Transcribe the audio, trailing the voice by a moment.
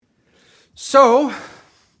So,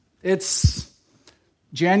 it's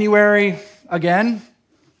January again,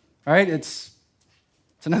 right? It's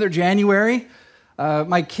another January.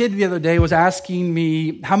 My kid the other day was asking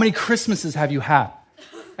me, how many Christmases have you had?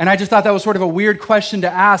 And I just thought that was sort of a weird question to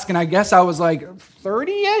ask, and I guess I was like,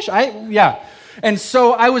 30-ish? Yeah. And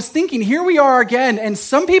so I was thinking, here we are again, and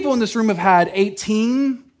some people in this room have had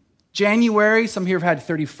 18 January, some here have had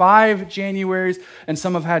 35 Januaries, and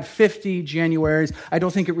some have had 50 Januaries. I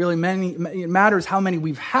don't think it really matters how many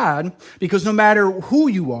we've had, because no matter who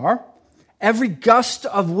you are, every gust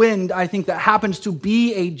of wind, I think, that happens to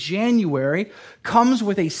be a January comes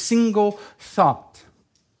with a single thought.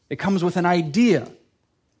 It comes with an idea,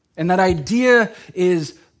 and that idea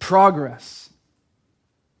is progress.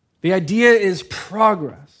 The idea is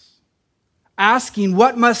progress. Asking,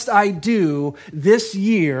 what must I do this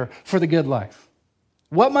year for the good life?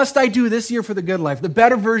 What must I do this year for the good life? The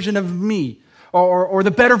better version of me, or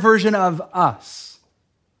the better version of us.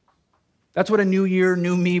 That's what a new year,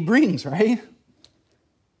 new me brings, right?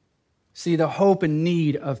 See, the hope and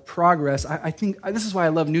need of progress, I think this is why I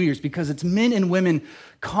love New Year's, because it's men and women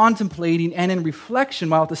contemplating and in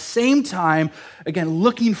reflection, while at the same time, again,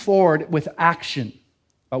 looking forward with action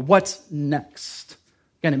about what's next.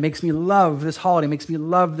 Again, it makes me love this holiday, makes me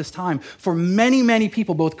love this time. For many, many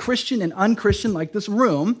people, both Christian and unchristian, like this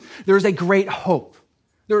room, there is a great hope.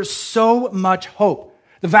 There is so much hope.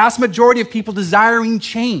 The vast majority of people desiring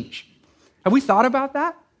change. Have we thought about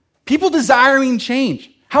that? People desiring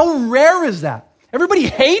change. How rare is that? Everybody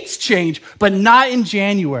hates change, but not in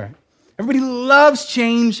January. Everybody loves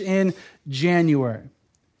change in January.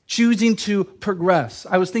 Choosing to progress.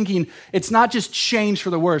 I was thinking, it's not just change for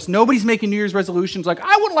the worse. Nobody's making New Year's resolutions like,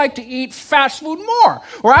 I would like to eat fast food more,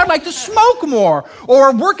 or I'd like to smoke more,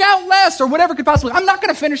 or work out less, or whatever could possibly. I'm not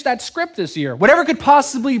going to finish that script this year. Whatever could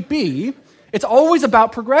possibly be, it's always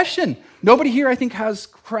about progression. Nobody here, I think, has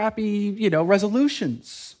crappy,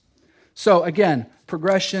 resolutions. So again,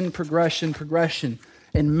 progression.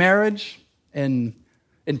 In marriage, in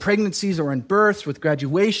pregnancies or in births, with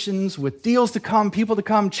graduations, with deals to come, people to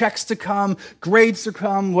come, checks to come, grades to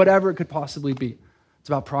come, whatever it could possibly be. It's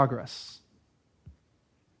about progress.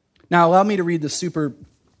 Now, allow me to read the super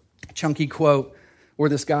chunky quote where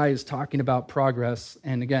this guy is talking about progress.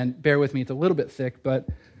 And again, bear with me, it's a little bit thick, but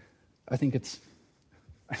I think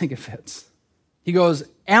it fits. He goes,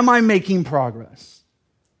 am I making progress?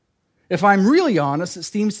 If I'm really honest, it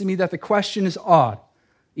seems to me that the question is odd,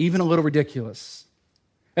 even a little ridiculous.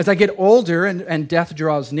 As I get older and death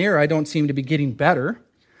draws near, I don't seem to be getting better.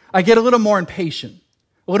 I get a little more impatient,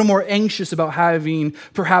 a little more anxious about having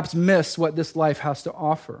perhaps missed what this life has to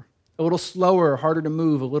offer, a little slower, harder to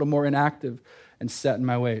move, a little more inactive and set in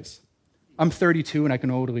my ways. I'm 32 and I can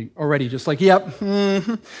already just like, yep.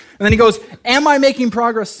 Mm-hmm. And then he goes, am I making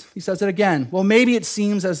progress? He says it again. Well, maybe it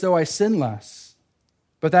seems as though I sin less,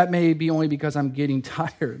 but that may be only because I'm getting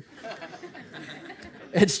tired.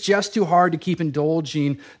 It's just too hard to keep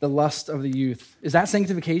indulging the lust of the youth. Is that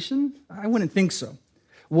sanctification? I wouldn't think so.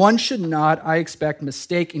 One should not, I expect,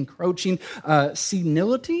 mistake encroaching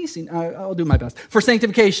senility. I'll do my best for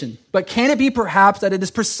sanctification. But can it be perhaps that it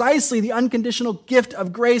is precisely the unconditional gift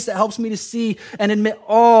of grace that helps me to see and admit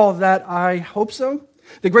all that I hope so?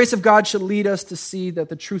 The grace of God should lead us to see that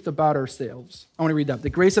the truth about ourselves. I want to read that. The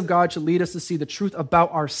grace of God should lead us to see the truth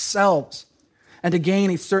about ourselves, and to gain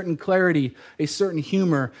a certain clarity, a certain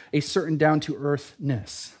humor, a certain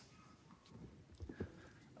down-to-earthness.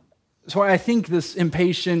 So I think this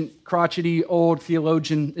impatient, crotchety, old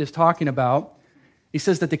theologian is talking about. He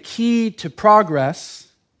says that the key to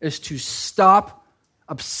progress is to stop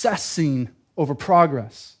obsessing over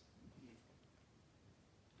progress.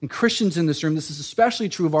 And Christians in this room, this is especially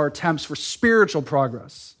true of our attempts for spiritual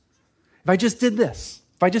progress. If I just did this,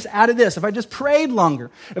 if I just added this, if I just prayed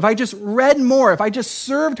longer, if I just read more, if I just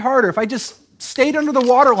served harder, if I just stayed under the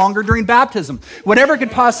water longer during baptism, whatever it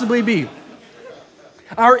could possibly be.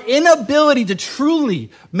 Our inability to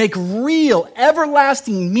truly make real,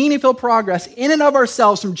 everlasting, meaningful progress in and of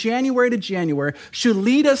ourselves from January to January should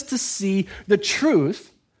lead us to see the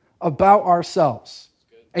truth about ourselves,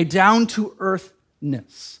 a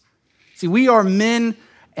down-to-earthness. See, we are men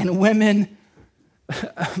and women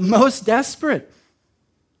most desperate.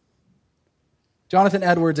 Jonathan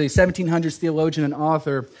Edwards, a 1700s theologian and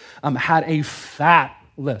author, had a fat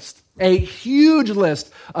list, a huge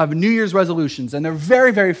list of New Year's resolutions, and they're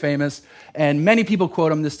very, very famous, and many people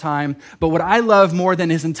quote him this time, but what I love more than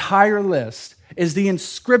his entire list is the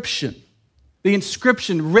inscription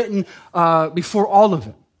written before all of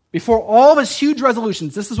it, before all of his huge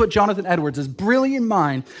resolutions. This is what Jonathan Edwards, his brilliant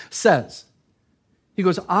mind, says. He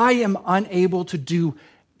goes, I am unable to do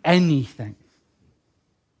anything.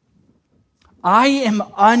 I am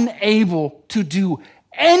unable to do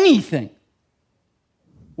anything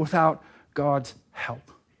without God's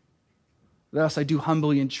help. Thus, I do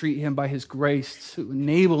humbly entreat him by his grace to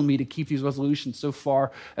enable me to keep these resolutions so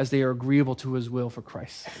far as they are agreeable to his will for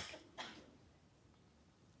Christ's sake.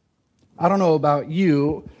 I don't know about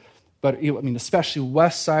you, but especially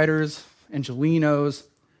Westsiders, Angelinos,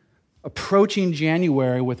 approaching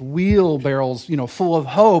January with wheelbarrows, full of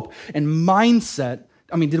hope and mindset.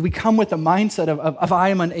 Did we come with the mindset of I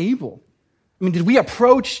am unable? Did we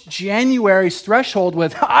approach January's threshold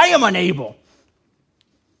with I am unable?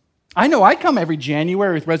 I know I come every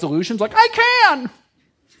January with resolutions like, I can.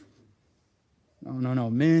 No.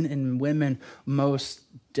 Men and women most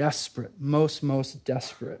desperate. Most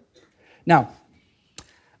desperate. Now,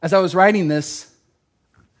 as I was writing this,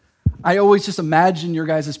 I always just imagine your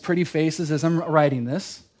guys' pretty faces as I'm writing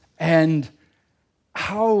this, and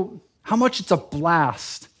how much it's a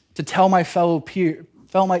blast to tell my fellow peers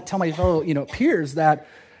that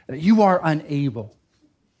you are unable,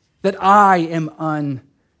 that I am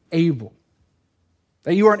unable,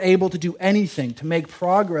 that you aren't able to do anything, to make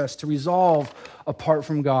progress, to resolve apart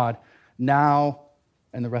from God now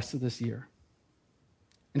and the rest of this year.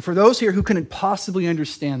 And for those here who couldn't possibly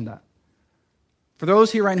understand that, for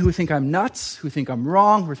those here right now who think I'm nuts, who think I'm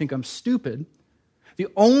wrong, who think I'm stupid, the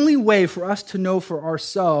only way for us to know for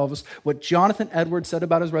ourselves what Jonathan Edwards said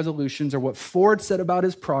about his resolutions or what Ford said about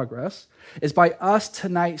his progress is by us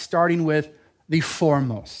tonight starting with the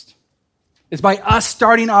foremost. It's by us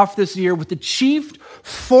starting off this year with the chief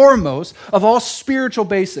foremost of all spiritual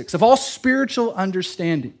basics, of all spiritual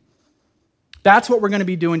understanding. That's what we're going to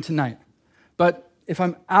be doing tonight. But if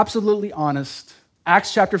I'm absolutely honest,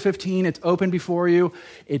 Acts chapter 15, it's open before you.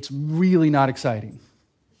 It's really not exciting.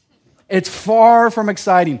 It's far from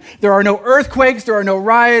exciting. There are no earthquakes, there are no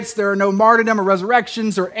riots, there are no martyrdom or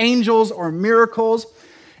resurrections or angels or miracles.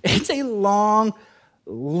 It's a long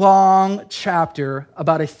chapter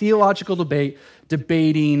about a theological debate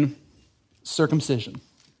debating circumcision.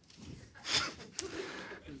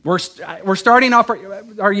 We're starting off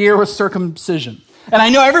our year with circumcision. And I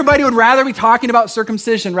know everybody would rather be talking about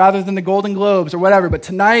circumcision rather than the Golden Globes or whatever, but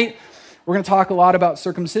tonight we're going to talk a lot about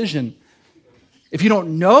circumcision. If you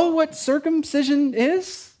don't know what circumcision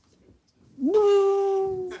is,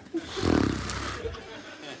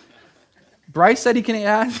 Bryce said he can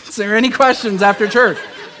answer any questions after church.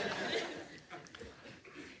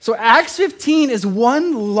 So Acts 15 is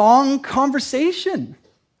one long conversation.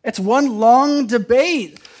 It's one long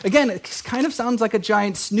debate. Again, it kind of sounds like a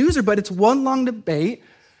giant snoozer, but it's one long debate.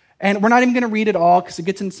 And we're not even going to read it all because it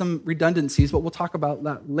gets in some redundancies, but we'll talk about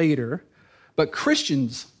that later. But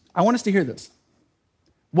Christians, I want us to hear this.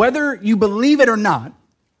 Whether you believe it or not,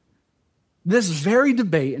 this very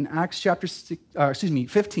debate in Acts chapter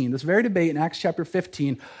 15, this very debate in Acts chapter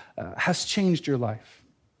 15 has changed your life.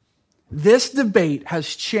 This debate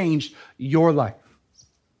has changed your life.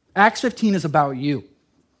 Acts 15 is about you.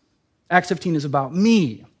 Acts 15 is about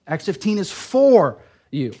me. Acts 15 is for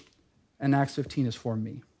you. And Acts 15 is for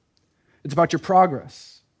me. It's about your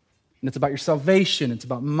progress. And it's about your salvation. It's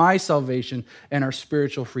about my salvation and our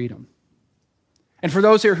spiritual freedom. And for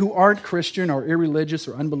those here who aren't Christian or irreligious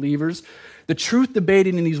or unbelievers, the truth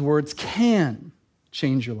debated in these words can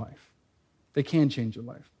change your life. They can change your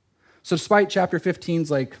life. So despite chapter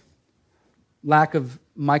 15's lack of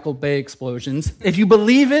Michael Bay explosions, if you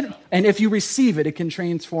believe it and if you receive it, it can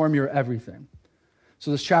transform your everything.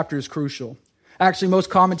 So this chapter is crucial. Actually,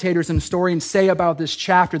 most commentators and historians say about this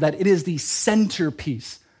chapter that it is the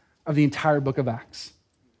centerpiece of the entire book of Acts.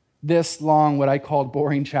 This long, what I called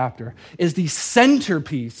boring chapter, is the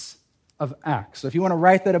centerpiece of Acts. So if you want to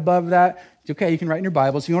write that above that, it's okay, you can write in your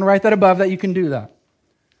Bibles. If you want to write that above that, you can do that.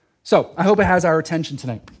 So I hope it has our attention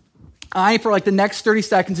tonight. For the next 30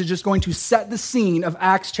 seconds, is just going to set the scene of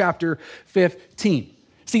Acts chapter 15.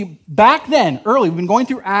 See, back then, early, we've been going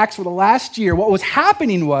through Acts for the last year. What was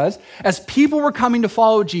happening was, as people were coming to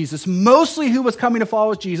follow Jesus, mostly who was coming to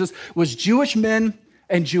follow Jesus was Jewish men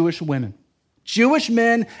and Jewish women. Jewish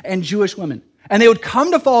men and Jewish women. And they would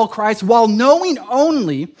come to follow Christ while knowing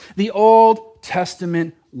only the Old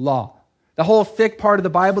Testament law. The whole thick part of the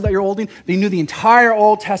Bible that you're holding, they knew the entire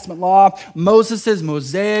Old Testament law, Moses'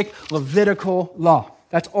 Mosaic, Levitical law.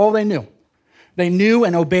 That's all they knew. They knew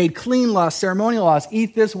and obeyed clean laws, ceremonial laws,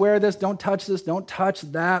 eat this, wear this, don't touch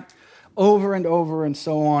that, over and over and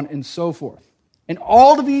so on and so forth. And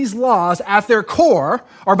all of these laws at their core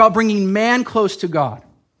are about bringing man close to God.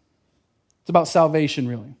 It's about salvation,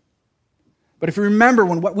 really. But if you remember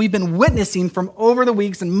what we've been witnessing from over the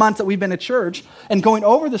weeks and months that we've been at church and going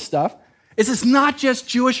over this stuff, is it's not just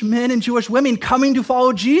Jewish men and Jewish women coming to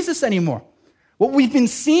follow Jesus anymore. What we've been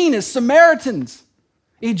seeing is Samaritans,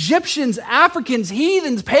 Egyptians, Africans,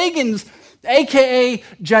 heathens, pagans, aka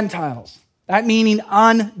Gentiles. That meaning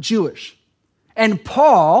un-Jewish. And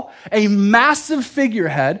Paul, a massive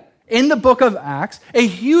figurehead in the book of Acts, a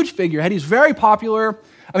huge figurehead, he's very popular.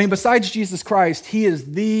 I mean, besides Jesus Christ, he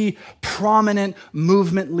is the prominent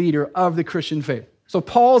movement leader of the Christian faith. So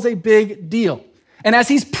Paul's a big deal. And as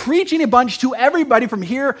he's preaching a bunch to everybody from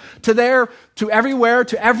here to there, to everywhere,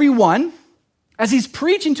 to everyone, as he's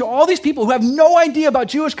preaching to all these people who have no idea about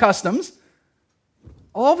Jewish customs,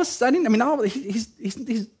 all of a sudden, I mean,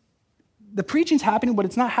 the preaching's happening, but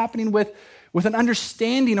it's not happening with an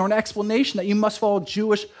understanding or an explanation that you must follow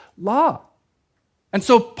Jewish law. And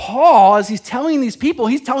so Paul, as he's telling these people,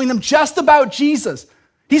 he's telling them just about Jesus.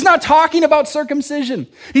 He's not talking about circumcision.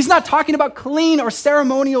 He's not talking about clean or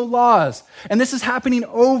ceremonial laws. And this is happening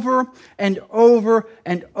over and over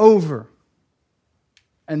and over.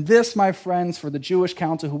 And this, my friends, for the Jewish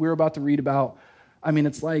council who we're about to read about, I mean,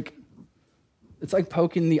 it's like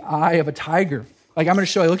poking the eye of a tiger. Like, I'm going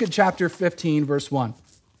to show you. Look at chapter 15, verse 1.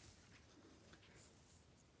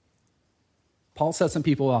 Paul set some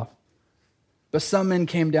people off. But some men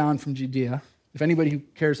came down from Judea. If anybody who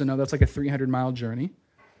cares to know, that's like a 300-mile journey.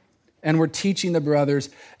 And were teaching the brothers,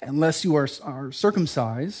 unless you are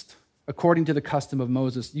circumcised, according to the custom of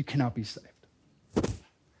Moses, you cannot be saved.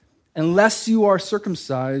 Unless you are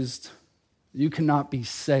circumcised, you cannot be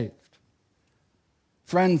saved.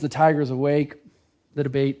 Friends, the tiger's awake. The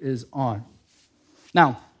debate is on.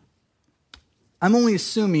 Now, I'm only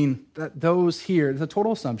assuming that those here, it's a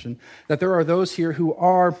total assumption, that there are those here who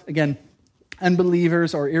are, again,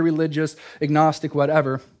 unbelievers or irreligious, agnostic,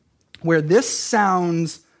 whatever, where this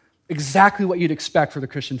sounds exactly what you'd expect for the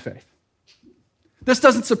Christian faith. This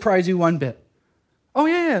doesn't surprise you one bit. Oh,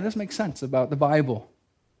 yeah, this makes sense about the Bible.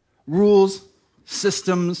 Rules,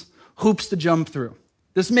 systems, hoops to jump through.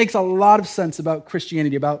 This makes a lot of sense about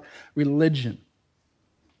Christianity, about religion,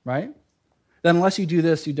 right? Then unless you do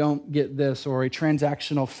this, you don't get this, or a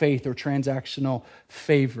transactional faith or transactional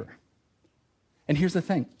favor. And here's the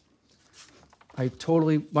thing. I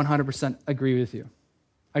totally 100% agree with you.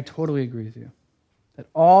 I totally agree with you. That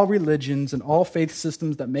all religions and all faith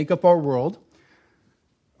systems that make up our world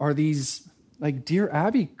are these like Dear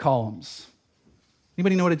Abby columns.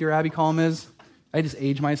 Anybody know what a Dear Abby column is? I just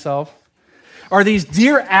age myself. Are these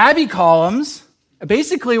Dear Abby columns,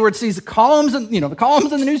 basically where it's these columns, the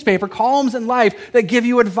columns in the newspaper, columns in life that give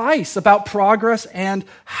you advice about progress and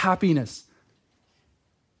happiness.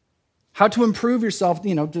 How to improve yourself,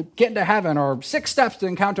 to get into heaven, or 6 steps to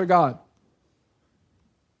encounter God.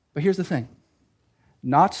 But here's the thing.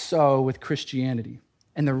 Not so with Christianity.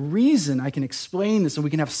 And the reason I can explain this and we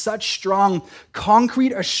can have such strong,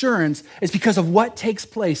 concrete assurance is because of what takes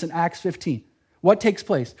place in Acts 15. What takes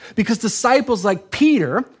place? Because disciples like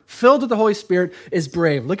Peter, filled with the Holy Spirit, is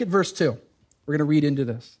brave. Look at verse 2. We're going to read into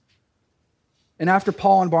this. And after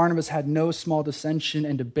Paul and Barnabas had no small dissension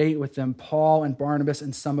and debate with them, Paul and Barnabas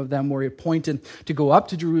and some of them were appointed to go up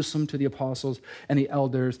to Jerusalem to the apostles and the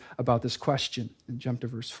elders about this question. And jump to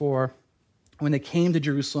verse 4. When they came to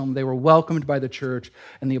Jerusalem, they were welcomed by the church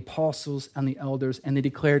and the apostles and the elders, and they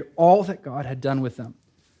declared all that God had done with them.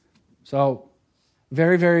 So,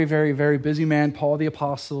 very, very, very, very busy man, Paul the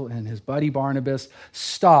apostle and his buddy Barnabas,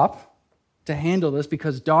 stop to handle this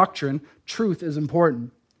because doctrine, truth is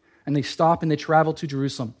important. And they stop and they travel to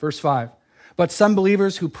Jerusalem. Verse 5. But some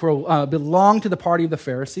believers who belong to the party of the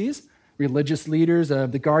Pharisees, religious leaders,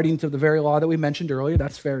 the guardians of the very law that we mentioned earlier,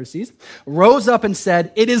 that's Pharisees, rose up and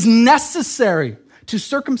said, it is necessary to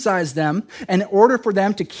circumcise them in order for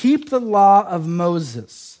them to keep the law of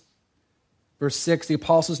Moses. Verse 6, the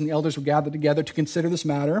apostles and the elders were gathered together to consider this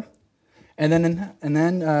matter. And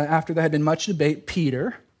then after there had been much debate,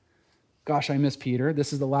 Peter, gosh, I miss Peter.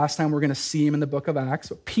 This is the last time we're going to see him in the book of Acts.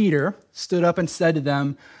 But Peter stood up and said to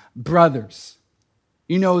them, brothers,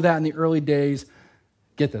 you know that in the early days,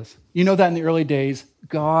 get this, you know that in the early days,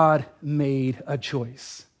 God made a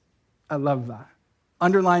choice. I love that.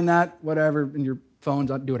 Underline that, whatever, in your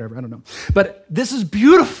phones, do whatever, I don't know. But this is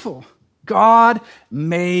beautiful. God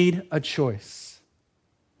made a choice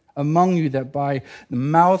among you that by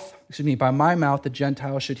my mouth, the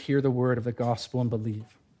Gentiles should hear the word of the gospel and believe.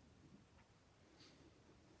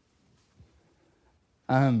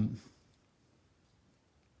 I've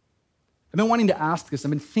been wanting to ask this.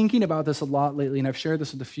 I've been thinking about this a lot lately, and I've shared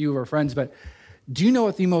this with a few of our friends, but do you know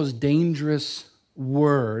what the most dangerous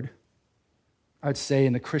word, I'd say,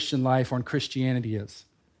 in the Christian life or in Christianity is?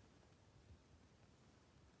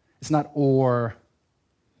 It's not or,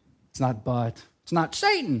 it's not but, It's not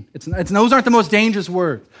Satan. Those aren't the most dangerous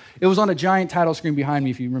words. It was on a giant title screen behind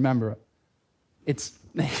me, if you remember it. It's,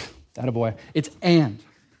 attaboy, it's and.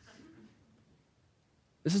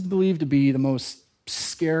 This is believed to be the most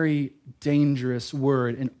scary, dangerous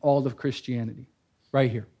word in all of Christianity,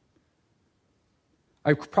 right here.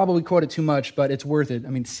 I probably quote it too much, but it's worth it. I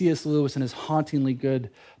mean, C.S. Lewis in his hauntingly good,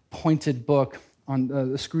 pointed book on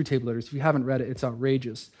the Screwtape Letters, if you haven't read it, it's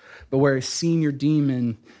outrageous. But where a senior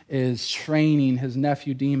demon is training his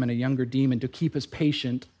nephew demon, a younger demon, to keep his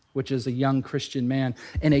patient, which is a young Christian man,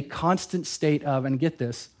 in a constant state of, and get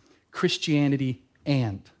this, Christianity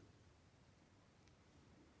and.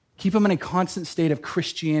 Keep him in a constant state of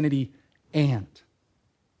Christianity and.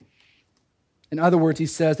 In other words, he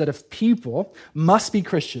says that if people must be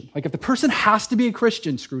Christian, like if the person has to be a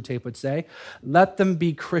Christian, Screwtape would say, let them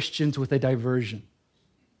be Christians with a diversion.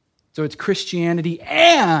 So it's Christianity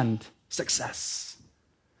and success.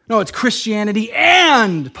 No, it's Christianity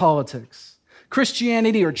and politics.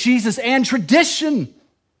 Christianity or Jesus and tradition.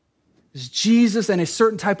 It's Jesus and a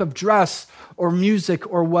certain type of dress or music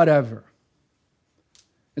or whatever.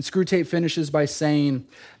 And Screwtape finishes by saying,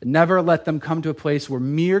 never let them come to a place where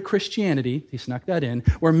mere Christianity, he snuck that in,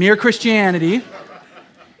 where mere Christianity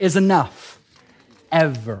is enough.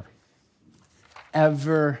 Ever.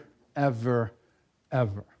 Ever, ever,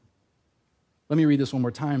 ever. Let me read this one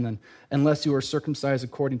more time then. Unless you are circumcised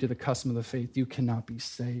according to the custom of the faith, you cannot be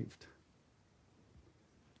saved.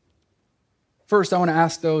 First, I want to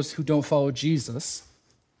ask those who don't follow Jesus,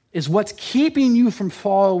 is what's keeping you from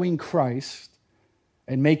following Christ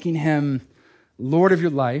and making him Lord of your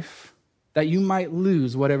life, that you might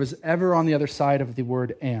lose whatever's ever on the other side of the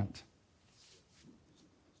word and.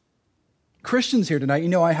 Christians here tonight, you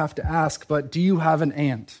know I have to ask, but do you have an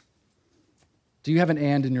and? Do you have an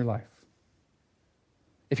and in your life?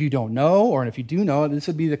 If you don't know, or if you do know, this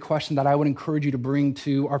would be the question that I would encourage you to bring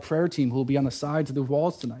to our prayer team who will be on the sides of the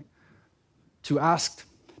walls tonight, to ask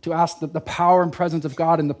the power and presence of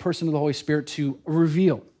God and the person of the Holy Spirit to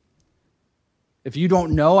reveal. If you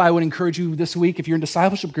don't know, I would encourage you this week, if you're in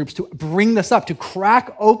discipleship groups, to bring this up, to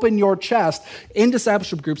crack open your chest in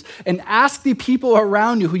discipleship groups and ask the people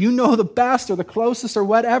around you who you know the best or the closest or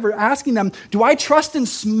whatever, asking them, do I trust in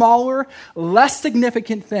smaller, less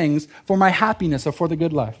significant things for my happiness or for the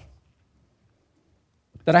good life?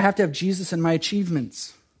 That I have to have Jesus in my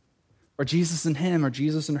achievements, or Jesus in him, or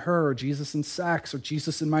Jesus in her, or Jesus in sex, or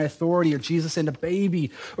Jesus in my authority, or Jesus in a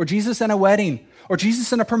baby, or Jesus in a wedding, or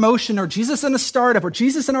Jesus in a promotion, or Jesus in a startup, or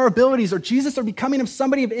Jesus in our abilities, or Jesus in becoming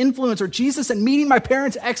somebody of influence, or Jesus in meeting my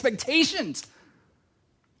parents' expectations.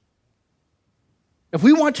 If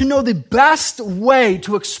we want to know the best way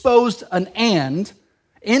to expose an and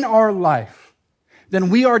in our life,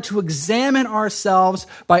 then we are to examine ourselves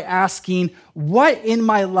by asking, what in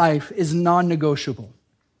my life is non-negotiable?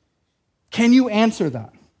 Can you answer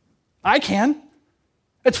that? I can.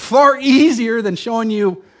 It's far easier than showing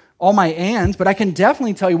you all my ands, but I can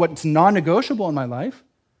definitely tell you what's non-negotiable in my life,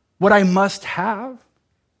 what I must have.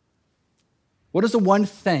 What is the one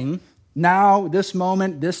thing now, this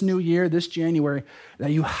moment, this new year, this January,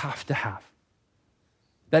 that you have to have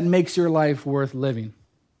that makes your life worth living?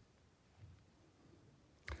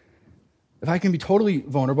 If I can be totally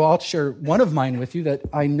vulnerable, I'll share one of mine with you that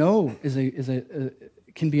I know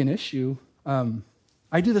can be an issue.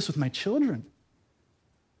 I do this with my children.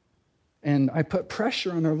 And I put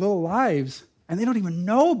pressure on their little lives, and they don't even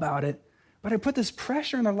know about it, but I put this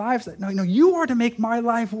pressure in their lives that, no, you are to make my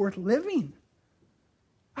life worth living.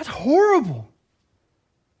 That's horrible.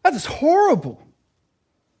 That is horrible.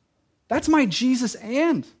 That's my Jesus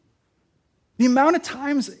and. The amount of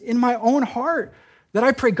times in my own heart that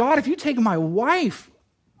I pray, God, if you take my wife,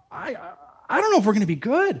 I don't know if we're going to be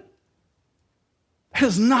good. That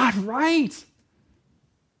is not right.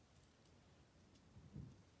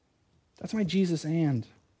 That's my Jesus and.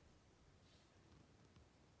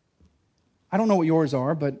 I don't know what yours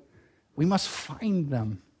are, but we must find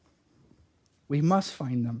them. We must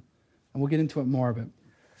find them. And we'll get into it more, but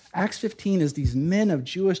Acts 15 is these men of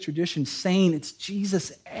Jewish tradition saying it's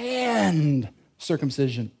Jesus and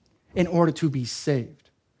circumcision in order to be saved,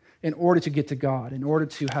 in order to get to God, in order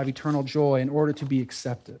to have eternal joy, in order to be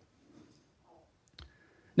accepted.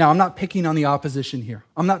 Now, I'm not picking on the opposition here.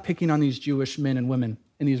 I'm not picking on these Jewish men and women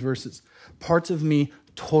in these verses. Parts of me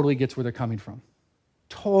totally gets where they're coming from.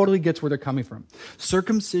 Totally gets where they're coming from.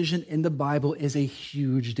 Circumcision in the Bible is a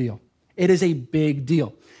huge deal. It is a big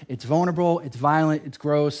deal. It's vulnerable, it's violent, it's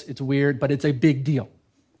gross, it's weird, but it's a big deal.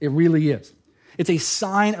 It really is. It's a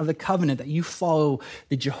sign of the covenant that you follow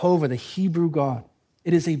the Jehovah, the Hebrew God.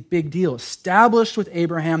 It is a big deal. Established with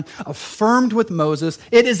Abraham, affirmed with Moses.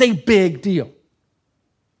 It is a big deal.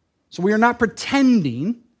 So we are not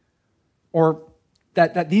pretending or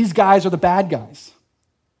that these guys are the bad guys.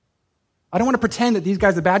 I don't want to pretend that these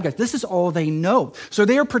guys are the bad guys. This is all they know. So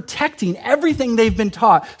they are protecting everything they've been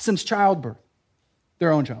taught since childbirth,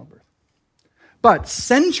 their own childbirth. But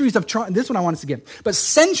centuries of, this is what I want us to get, but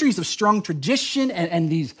centuries of strong tradition and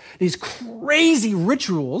these crazy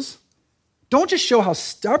rituals don't just show how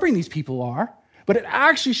stubborn these people are, but it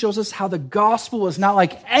actually shows us how the gospel is not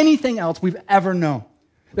like anything else we've ever known.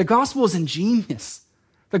 The gospel is ingenious.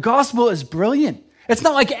 The gospel is brilliant. It's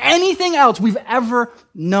not like anything else we've ever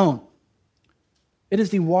known. It is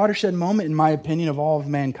the watershed moment, in my opinion, of all of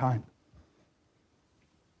mankind.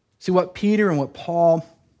 See, what Peter and what Paul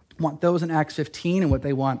want those in Acts 15 and what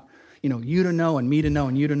they want, you to know and me to know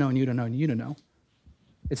and you to know and you to know and you to know.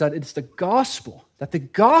 It's that it's the gospel, this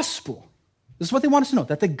is what they want us to know,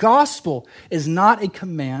 that the gospel is not a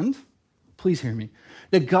command. Please hear me.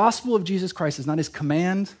 The gospel of Jesus Christ is not his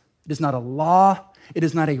command. It is not a law. It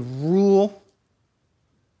is not a rule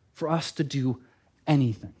for us to do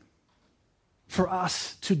anything. For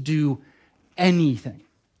us to do anything.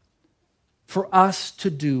 For us to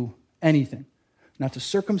do anything. Not to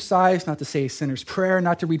circumcise, not to say a sinner's prayer,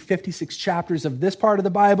 not to read 56 chapters of this part of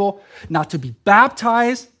the Bible, not to be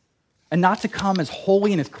baptized, and not to come as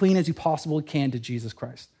holy and as clean as you possibly can to Jesus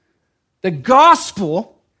Christ. The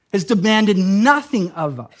gospel has demanded nothing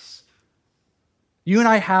of us. You and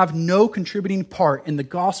I have no contributing part in the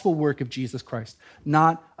gospel work of Jesus Christ.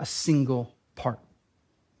 Not a single part.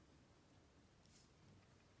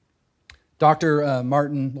 Dr.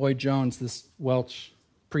 Martin Lloyd-Jones, this Welsh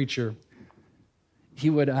preacher, he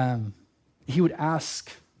would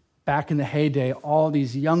ask, back in the heyday, all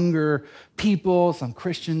these younger people, some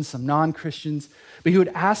Christians, some non-Christians, but he would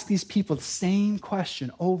ask these people the same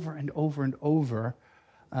question over and over and over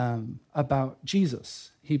about Jesus.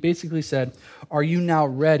 He basically said, are you now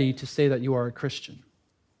ready to say that you are a Christian?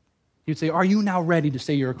 He would say, are you now ready to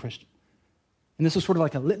say you're a Christian? And this was sort of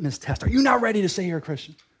like a litmus test. Are you now ready to say you're a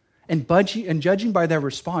Christian? And judging by their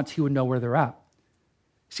response, he would know where they're at.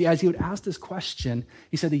 See, as he would ask this question,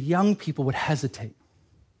 he said the young people would hesitate.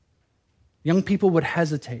 Young people would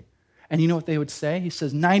hesitate. And you know what they would say? He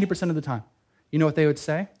says 90% of the time. You know what they would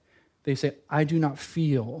say? They say, I do not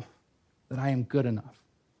feel that I am good enough.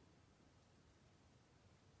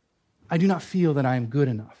 I do not feel that I am good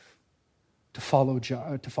enough to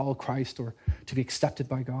follow Christ or to be accepted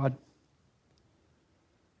by God.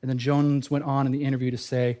 And then Jones went on in the interview to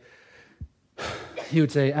say, he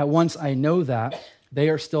would say, at once I know that they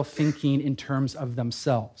are still thinking in terms of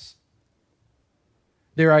themselves.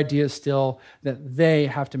 Their idea is still that they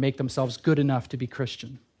have to make themselves good enough to be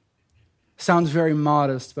Christian. Sounds very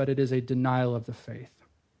modest, but it is a denial of the faith.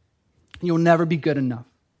 You'll never be good enough.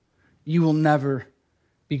 You will never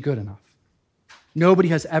be good enough. Nobody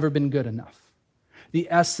has ever been good enough. The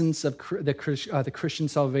essence of the Christian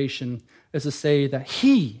salvation is to say that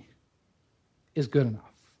he is good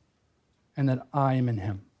enough and that I am in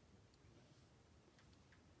him.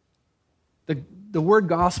 The word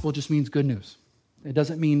gospel just means good news. It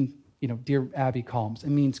doesn't mean, dear Abby Calms. It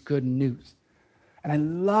means good news. And I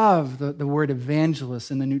love the word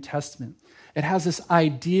evangelist in the New Testament. It has this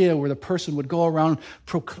idea where the person would go around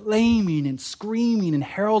proclaiming and screaming and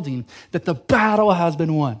heralding that the battle has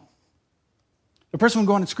been won. The person would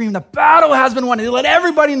go on and scream, the battle has been won. And they let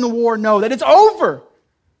everybody in the war know that it's over.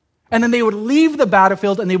 And then they would leave the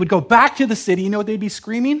battlefield and they would go back to the city. You know what they'd be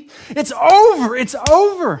screaming? It's over, it's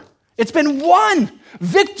over. It's been won.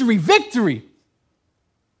 Victory, victory.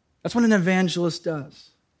 That's what an evangelist does.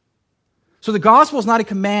 So the gospel is not a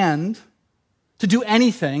command to do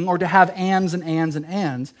anything or to have ands and ands and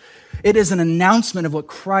ands. It is an announcement of what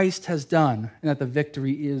Christ has done and that the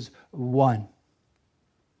victory is won.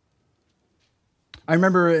 I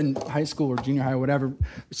remember in high school or junior high or whatever,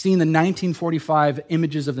 seeing the 1945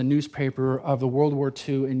 images of the newspaper of the World War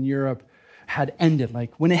II in Europe had ended.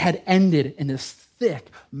 Like when it had ended in this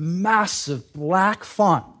thick, massive black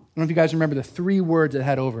font. I don't know if you guys remember the 3 words it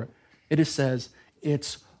had over it. It just says,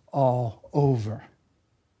 it's all over.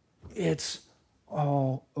 It's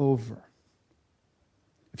all over.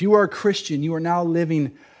 If you are a Christian, you are now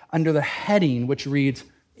living under the heading which reads,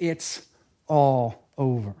 it's all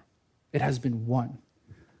over. It has been won.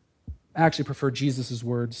 I actually prefer Jesus'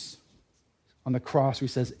 words on the cross where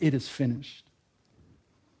he says, it is finished.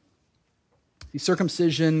 The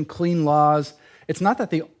circumcision, clean laws, it's not that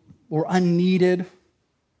they were unneeded.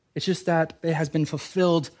 It's just that it has been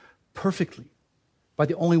fulfilled perfectly by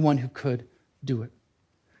the only one who could do it.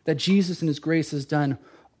 That Jesus in his grace has done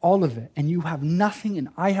all of it, and you have nothing, and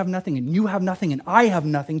I have nothing, and you have nothing, and I have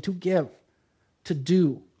nothing to give, to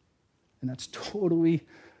do. And that's totally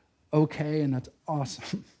okay, and that's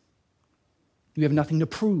awesome. You have nothing to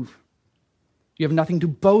prove. You have nothing to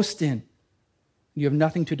boast in. You have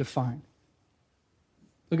nothing to define.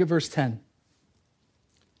 Look at verse 10.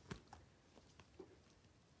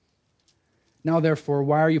 Now, therefore,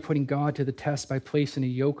 why are you putting God to the test by placing a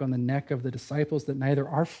yoke on the neck of the disciples that neither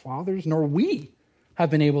our fathers nor we have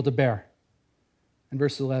been able to bear? And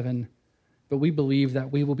verse 11, but we believe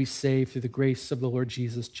that we will be saved through the grace of the Lord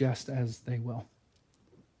Jesus just as they will.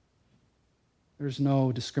 There's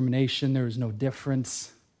no discrimination. There is no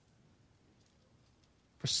difference.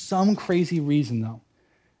 For some crazy reason, though,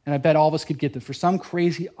 and I bet all of us could get this, for some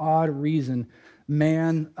crazy, odd reason,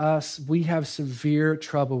 man, us, we have severe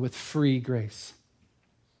trouble with free grace.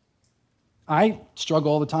 I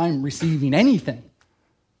struggle all the time receiving anything.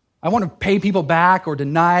 I want to pay people back or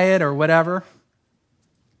deny it or whatever.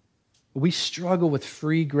 We struggle with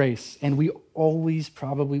free grace, and we always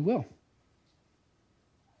probably will.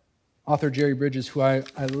 Author Jerry Bridges, who I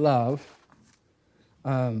love,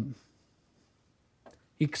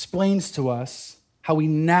 he explains to us how we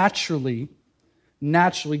naturally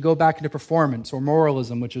go back into performance or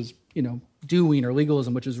moralism, which is, doing, or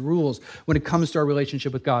legalism, which is rules, when it comes to our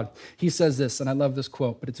relationship with God. He says this, and I love this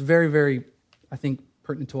quote, but it's very, very, I think,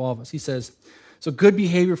 pertinent to all of us. He says, so good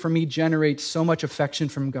behavior for me generates so much affection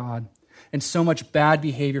from God, and so much bad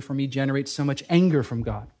behavior for me generates so much anger from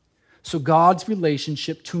God. So God's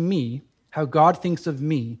relationship to me, how God thinks of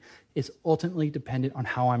me, is ultimately dependent on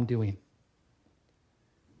how I'm doing.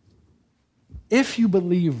 If you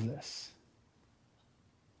believe this,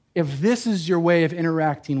 if this is your way of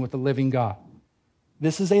interacting with the living God,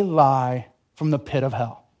 this is a lie from the pit of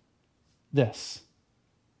hell.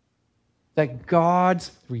 That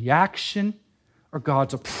God's reaction or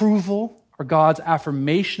God's approval or God's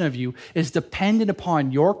affirmation of you is dependent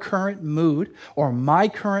upon your current mood or my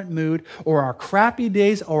current mood or our crappy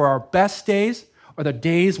days or our best days or the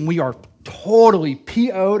days when we are totally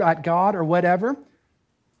PO'd at God or whatever.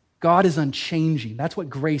 God is unchanging. That's what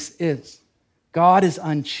grace is. God is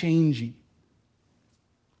unchanging.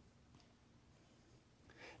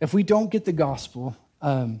 If we don't get the gospel,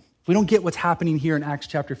 if we don't get what's happening here in Acts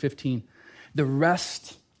chapter 15, the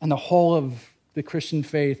rest and the whole of the Christian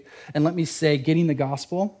faith, and let me say, getting the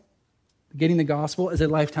gospel is a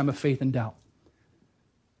lifetime of faith and doubt.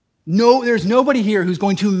 No, there's nobody here who's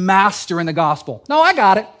going to master in the gospel. No, I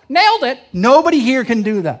got it. Nailed it. Nobody here can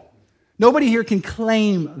do that. Nobody here can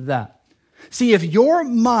claim that. See, if your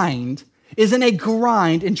mind is in a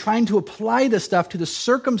grind in trying to apply this stuff to the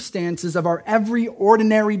circumstances of our every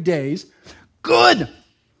ordinary days, good.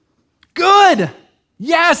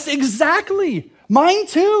 Yes, exactly. Mine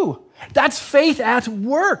too. That's faith at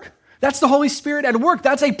work. That's the Holy Spirit at work.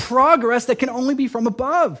 That's a progress that can only be from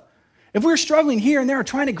above. If we're struggling here and there,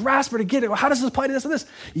 trying to grasp or to get it, how does this apply to this or this?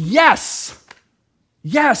 Yes,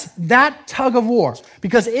 that tug of war.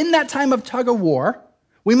 Because in that time of tug of war,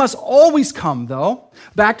 we must always come, though,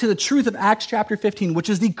 back to the truth of Acts chapter 15, which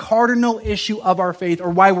is the cardinal issue of our faith, or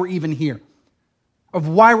why we're even here.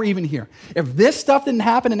 If this stuff didn't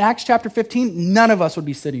happen in Acts chapter 15, none of us would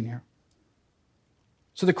be sitting here.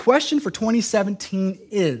 So the question for 2017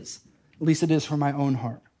 is, at least it is for my own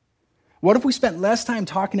heart, what if we spent less time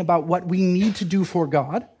talking about what we need to do for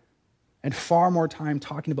God and far more time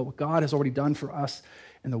talking about what God has already done for us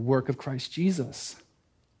in the work of Christ Jesus?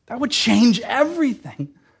 That would change everything,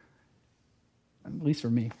 at least for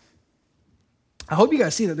me. I hope you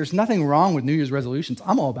guys see that there's nothing wrong with New Year's resolutions.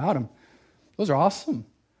 I'm all about them. Those are awesome.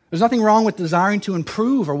 There's nothing wrong with desiring to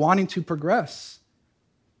improve or wanting to progress.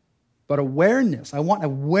 But I want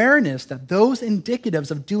awareness that those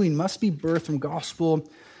indicatives of doing must be birthed from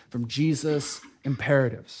gospel, from Jesus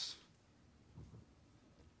imperatives.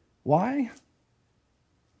 Why?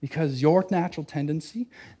 Because your natural tendency,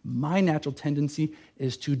 my natural tendency,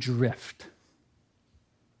 is to drift.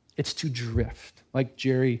 It's to drift, like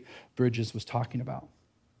Jerry Bridges was talking about.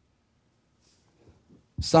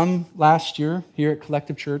 Some last year here at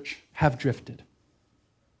Collective Church have drifted,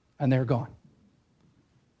 and they're gone.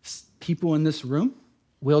 People in this room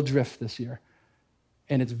will drift this year,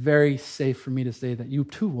 and it's very safe for me to say that you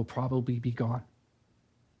too will probably be gone.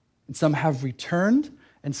 And some have returned,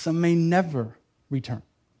 and some may never return.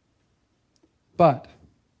 But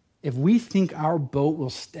if we think our boat will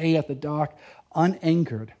stay at the dock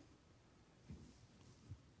unanchored,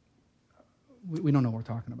 we don't know what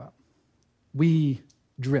we're talking about. We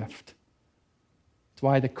drift. It's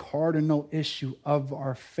why the cardinal issue of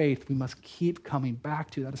our faith we must keep coming back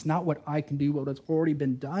to. That is not what I can do, what has already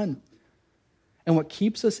been done. And what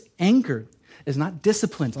keeps us anchored is not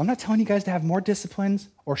disciplines. I'm not telling you guys to have more disciplines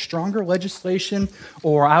or stronger legislation,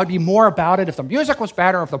 or I would be more about it if the music was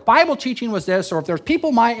better, or if the Bible teaching was this, or if there's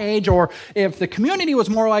people my age, or if the community was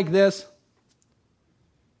more like this,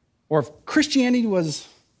 or if Christianity was,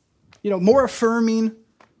 more affirming,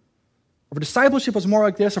 or if discipleship was more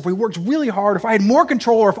like this, or if we worked really hard, if I had more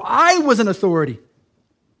control, or if I was an authority.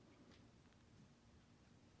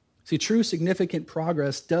 See, true significant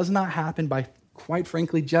progress does not happen by, quite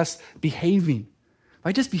frankly, just behaving.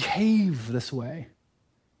 I just behave this way.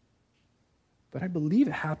 But I believe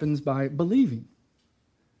it happens by believing.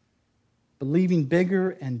 Believing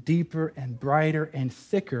bigger and deeper and brighter and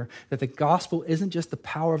thicker that the gospel isn't just the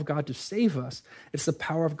power of God to save us, it's the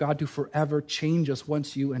power of God to forever change us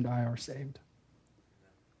once you and I are saved.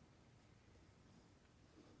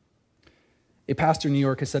 A pastor in New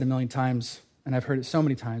York has said a million times, and I've heard it so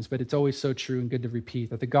many times, but it's always so true and good to repeat,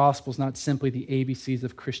 that the gospel is not simply the ABCs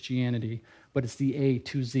of Christianity, but it's the A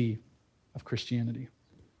to Z of Christianity.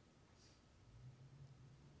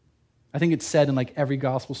 I think it's said in like every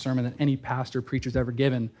gospel sermon that any pastor or preacher's ever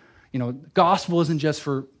given, gospel isn't just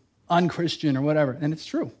for unchristian or whatever, and it's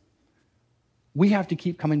true. We have to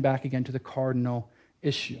keep coming back again to the cardinal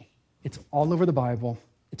issue. It's all over the Bible.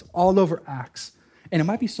 It's all over Acts. And it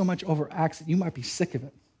might be so much over Acts that you might be sick of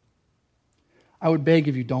it. I would beg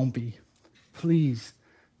of you, don't be. Please,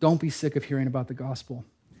 don't be sick of hearing about the gospel.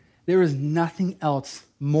 There is nothing else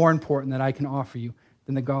more important that I can offer you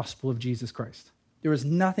than the gospel of Jesus Christ. There is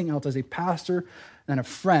nothing else as a pastor and a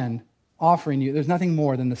friend offering you. There's nothing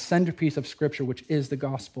more than the centerpiece of Scripture, which is the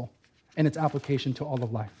gospel and its application to all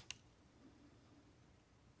of life.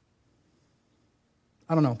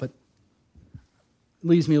 I don't know, but it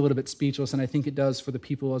leaves me a little bit speechless, and I think it does for the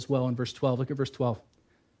people as well in verse 12. Look at verse 12.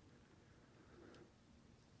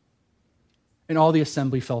 And all the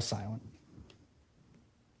assembly fell silent.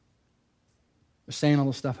 They're saying all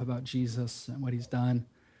the stuff about Jesus and what he's done.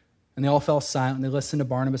 And they all fell silent, and they listened to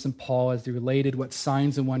Barnabas and Paul as they related what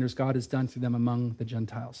signs and wonders God has done through them among the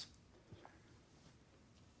Gentiles.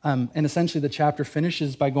 And essentially the chapter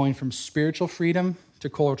finishes by going from spiritual freedom to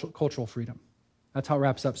cultural freedom. That's how it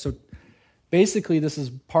wraps up. So basically this is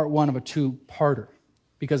part one of a two-parter.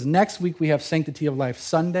 Because next week we have Sanctity of Life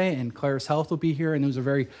Sunday, and Claire's Health will be here, and those are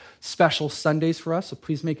very special Sundays for us, so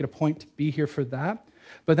please make it a point to be here for that.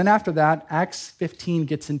 But then after that, Acts 15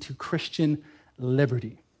 gets into Christian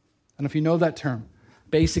liberty. I don't know if you know that term.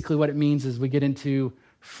 Basically what it means is we get into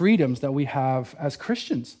freedoms that we have as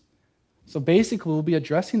Christians. So basically we'll be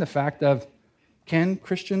addressing the fact of, can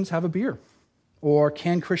Christians have a beer? Or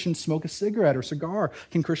can Christians smoke a cigarette or cigar?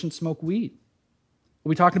 Can Christians smoke weed?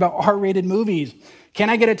 We'll be talking about R-rated movies. Can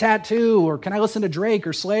I get a tattoo? Or can I listen to Drake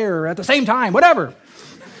or Slayer at the same time? Whatever.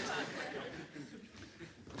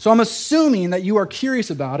 So I'm assuming that you are curious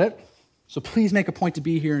about it. So please make a point to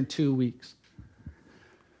be here in 2 weeks.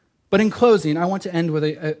 But in closing, I want to end with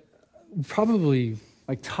a probably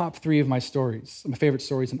like top 3 of my stories, my favorite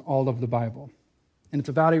stories in all of the Bible. And it's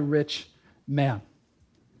about a rich man.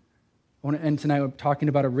 I want to end tonight with talking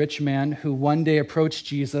about a rich man who one day approached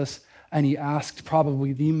Jesus, and he asked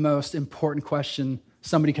probably the most important question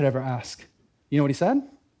somebody could ever ask. You know what he said?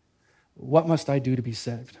 What must I do to be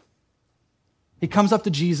saved? He comes up to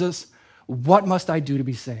Jesus, what must I do to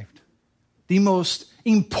be saved? The most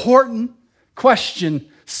important question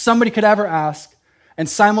somebody could ever ask, and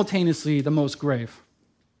simultaneously the most grave.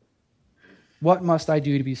 What must I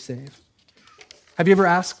do to be saved? Have you ever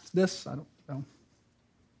asked this? I don't know.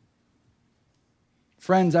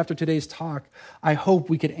 Friends, after today's talk, I hope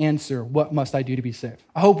we could answer, what must I do to be saved?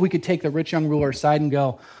 I hope we could take the rich young ruler aside and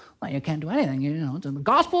go, well, you can't do anything, it's the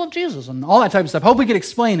gospel of Jesus and all that type of stuff. I hope we could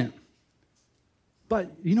explain it. But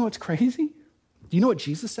you know what's crazy? Do you know what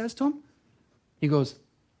Jesus says to him? He goes,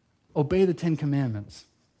 obey the 10 commandments.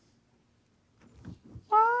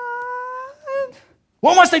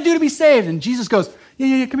 What must I do to be saved? And Jesus goes,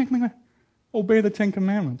 yeah, come here. Obey the 10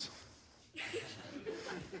 commandments.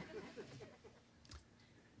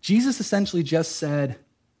 Jesus essentially just said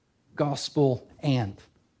gospel and,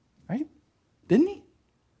 right? Didn't he?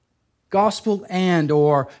 Gospel and,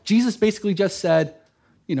 or Jesus basically just said,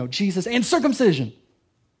 Jesus and circumcision.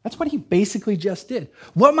 That's what he basically just did.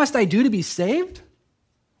 What must I do to be saved?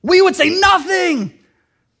 We would say nothing.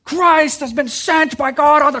 Christ has been sent by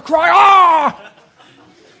God on the cross. Ah!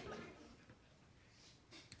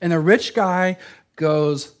 And the rich guy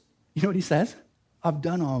goes, you know what he says? I've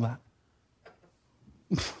done all that.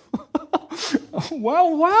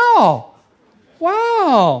 Wow.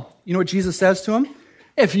 You know what Jesus says to him?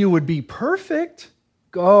 If you would be perfect,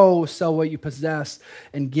 Go sell what you possess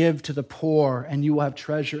and give to the poor, and you will have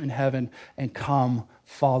treasure in heaven, and come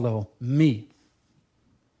follow me.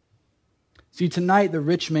 See, tonight the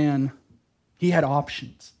rich man, he had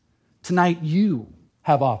options. Tonight you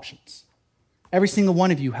have options. Every single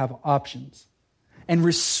one of you have options. And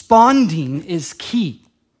responding is key.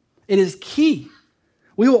 It is key.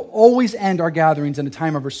 We will always end our gatherings in a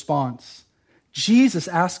time of response. Jesus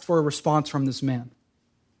asked for a response from this man.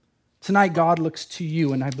 Tonight, God looks to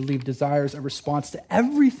you and I believe desires a response to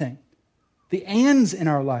everything, the ands in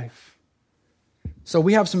our life. So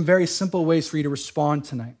we have some very simple ways for you to respond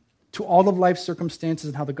tonight to all of life's circumstances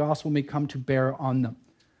and how the gospel may come to bear on them.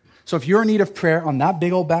 So if you're in need of prayer on that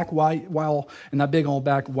big old back white wall and that big old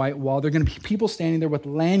back white wall, there are going to be people standing there with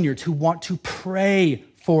lanyards who want to pray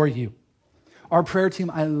for you. Our prayer team,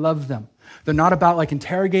 I love them. They're not about like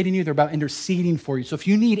interrogating you, they're about interceding for you. So if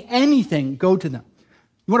you need anything, go to them.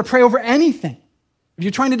 You want to pray over anything. If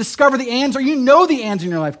you're trying to discover the ands or you know the ands in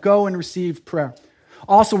your life, go and receive prayer.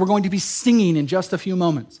 Also, we're going to be singing in just a few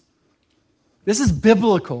moments. This is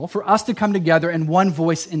biblical for us to come together in one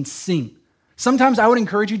voice and sing. Sometimes I would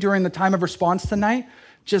encourage you during the time of response tonight,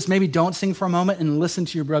 just maybe don't sing for a moment and listen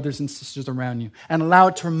to your brothers and sisters around you and allow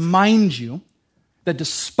it to remind you that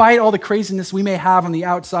despite all the craziness we may have on the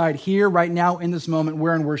outside, here, right now, in this moment,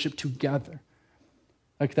 we're in worship together.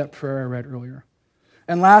 Like that prayer I read earlier.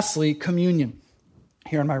 And lastly, communion.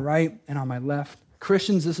 Here on my right and on my left.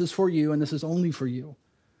 Christians, this is for you and this is only for you.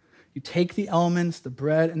 You take the elements, the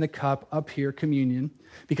bread and the cup up here, communion,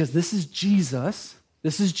 because this is Jesus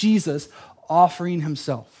offering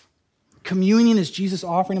himself. Communion is Jesus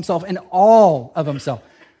offering himself and all of himself,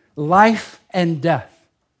 life and death.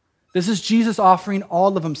 This is Jesus offering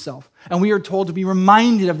all of himself. And we are told to be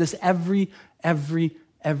reminded of this every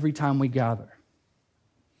time we gather.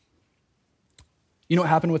 You know what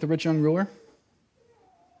happened with the rich young ruler?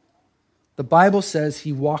 The Bible says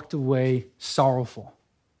he walked away sorrowful.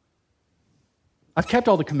 I've kept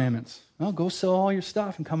all the commandments. Well, go sell all your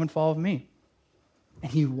stuff and come and follow me.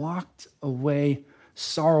 And he walked away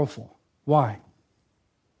sorrowful. Why?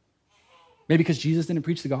 Maybe because Jesus didn't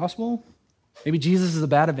preach the gospel? Maybe Jesus is a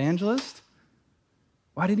bad evangelist?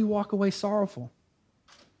 Why did he walk away sorrowful?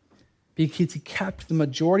 Because he kept the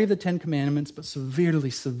majority of the 10 commandments, but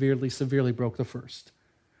severely broke the first.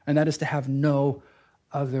 And that is to have no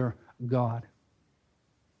other God.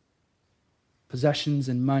 Possessions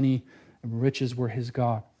and money and riches were his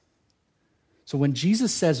God. So when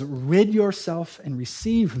Jesus says, rid yourself and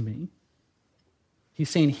receive me, he's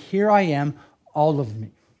saying, here I am, all of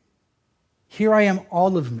me. Here I am,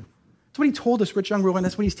 all of me. That's what he told this rich young ruler, and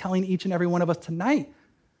that's what he's telling each and every one of us tonight.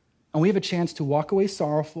 And we have a chance to walk away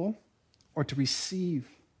sorrowful or to receive.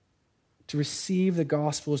 To receive the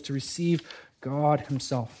gospel is to receive God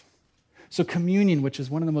himself. So communion, which is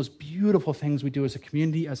one of the most beautiful things we do as a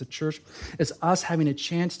community, as a church, is us having a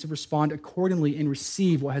chance to respond accordingly and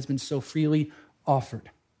receive what has been so freely offered.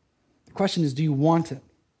 The question is, do you want it?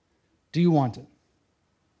 Do you want it?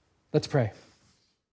 Let's pray.